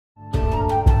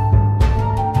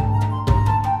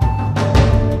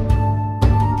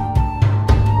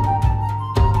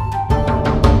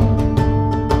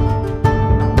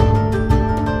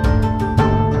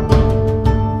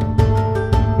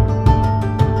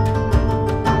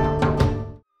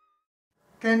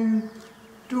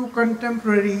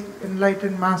contemporary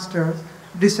enlightened masters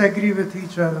disagree with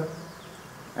each other.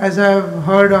 As I have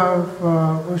heard of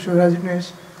Osho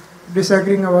Rajneesh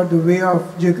disagreeing about the way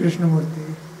of J.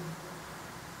 Krishnamurti.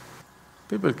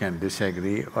 People can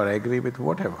disagree or agree with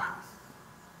whatever.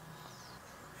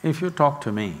 If you talk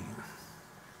to me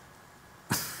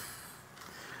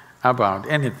about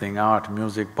anything, art,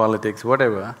 music, politics,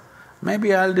 whatever,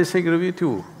 maybe I'll disagree with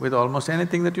you with almost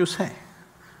anything that you say.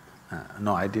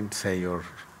 No, I didn't say you're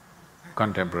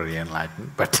contemporary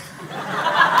enlightened, but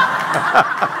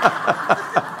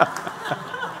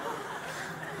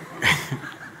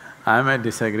I may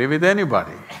disagree with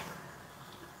anybody.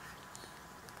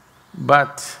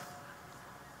 But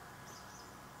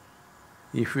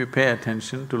if we pay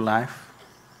attention to life,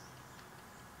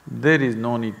 there is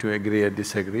no need to agree or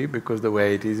disagree because the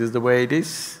way it is the way it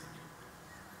is.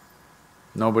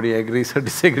 Nobody agrees or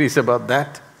disagrees about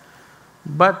that.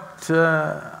 But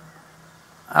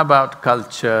about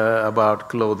culture, about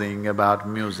clothing, about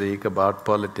music, about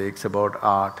politics, about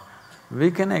art, we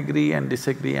can agree and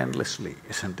disagree endlessly,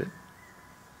 isn't it?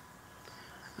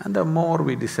 And the more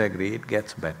we disagree, it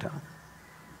gets better.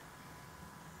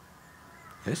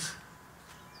 Yes?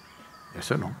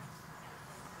 Yes or no?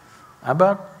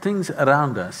 About things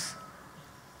around us,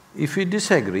 if we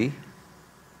disagree,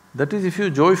 that is if you're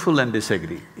joyful and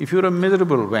disagree. If you're a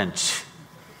miserable wench,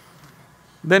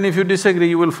 then if you disagree,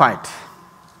 you will fight.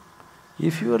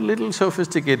 If you are little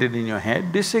sophisticated in your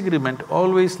head, disagreement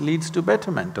always leads to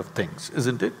betterment of things,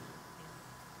 isn't it?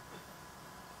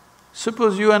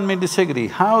 Suppose you and me disagree,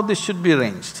 how this should be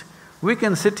arranged? We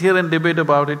can sit here and debate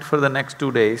about it for the next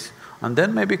 2 days and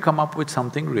then maybe come up with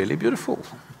something really beautiful.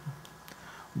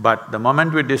 But the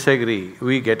moment we disagree,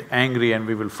 we get angry and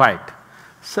we will fight.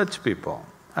 Such people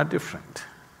are different.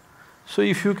 So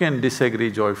if you can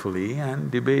disagree joyfully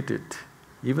and debate it,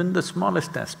 even the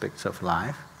smallest aspects of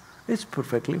life, it's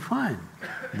perfectly fine.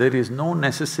 There is no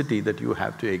necessity that you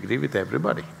have to agree with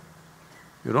everybody.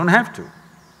 You don't have to.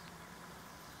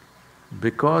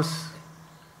 Because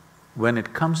when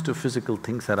it comes to physical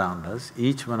things around us,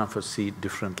 each one of us see it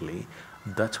differently.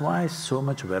 That's why so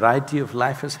much variety of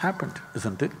life has happened,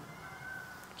 isn't it?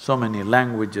 So many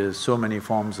languages, so many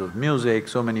forms of music,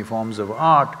 so many forms of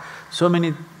art, so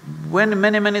many…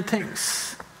 many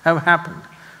things have happened.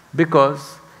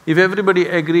 Because if everybody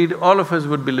agreed, all of us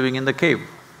would be living in the cave.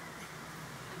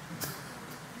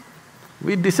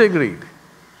 We disagreed.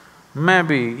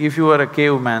 Maybe if you were a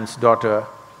caveman's daughter,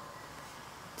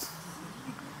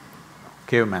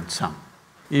 caveman's son,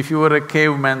 if you were a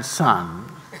caveman's son,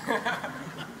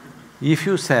 if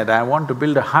you said, I want to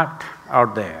build a hut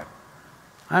out there,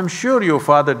 I'm sure your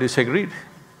father disagreed.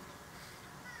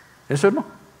 Yes or no?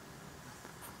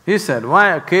 He said, why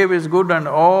a cave is good and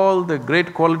all the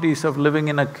great qualities of living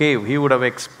in a cave, he would have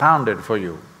expounded for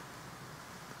you.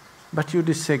 But you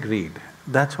disagreed,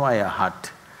 that's why a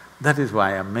hut, that is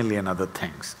why a million other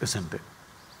things, isn't it?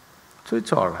 So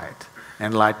it's all right,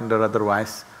 enlightened or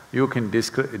otherwise, you can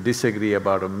disagree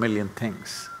about a million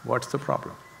things, what's the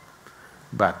problem?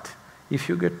 But if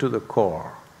you get to the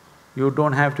core, you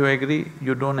don't have to agree,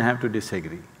 you don't have to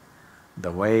disagree.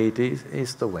 The way it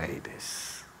is the way it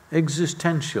is.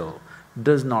 Existential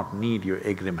does not need your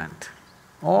agreement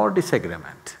or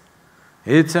disagreement.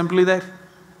 It's simply that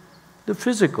the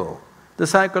physical, the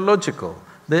psychological,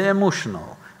 the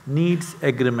emotional needs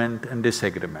agreement and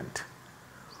disagreement.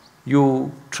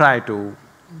 You try to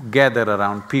gather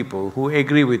around people who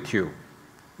agree with you,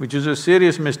 which is a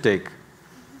serious mistake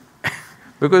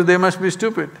because they must be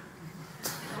stupid.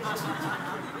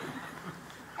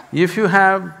 If you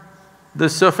have the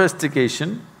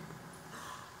sophistication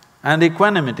and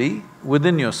equanimity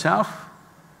within yourself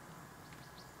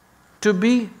to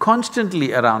be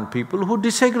constantly around people who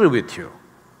disagree with you,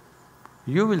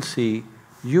 you will see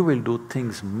you will do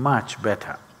things much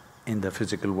better in the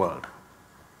physical world.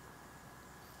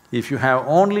 If you have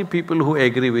only people who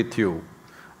agree with you,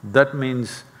 that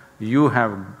means you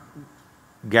have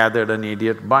gathered an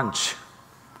idiot bunch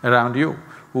around you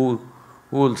who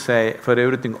will say for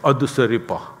everything, adu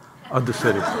saripa, adu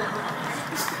saripa.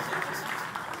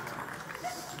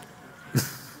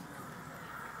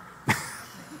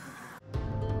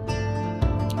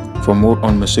 For more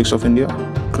on mystics of India,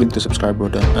 click the subscribe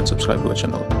button and subscribe to our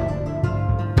channel.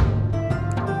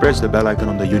 Press the bell icon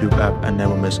on the YouTube app and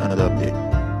never miss another update.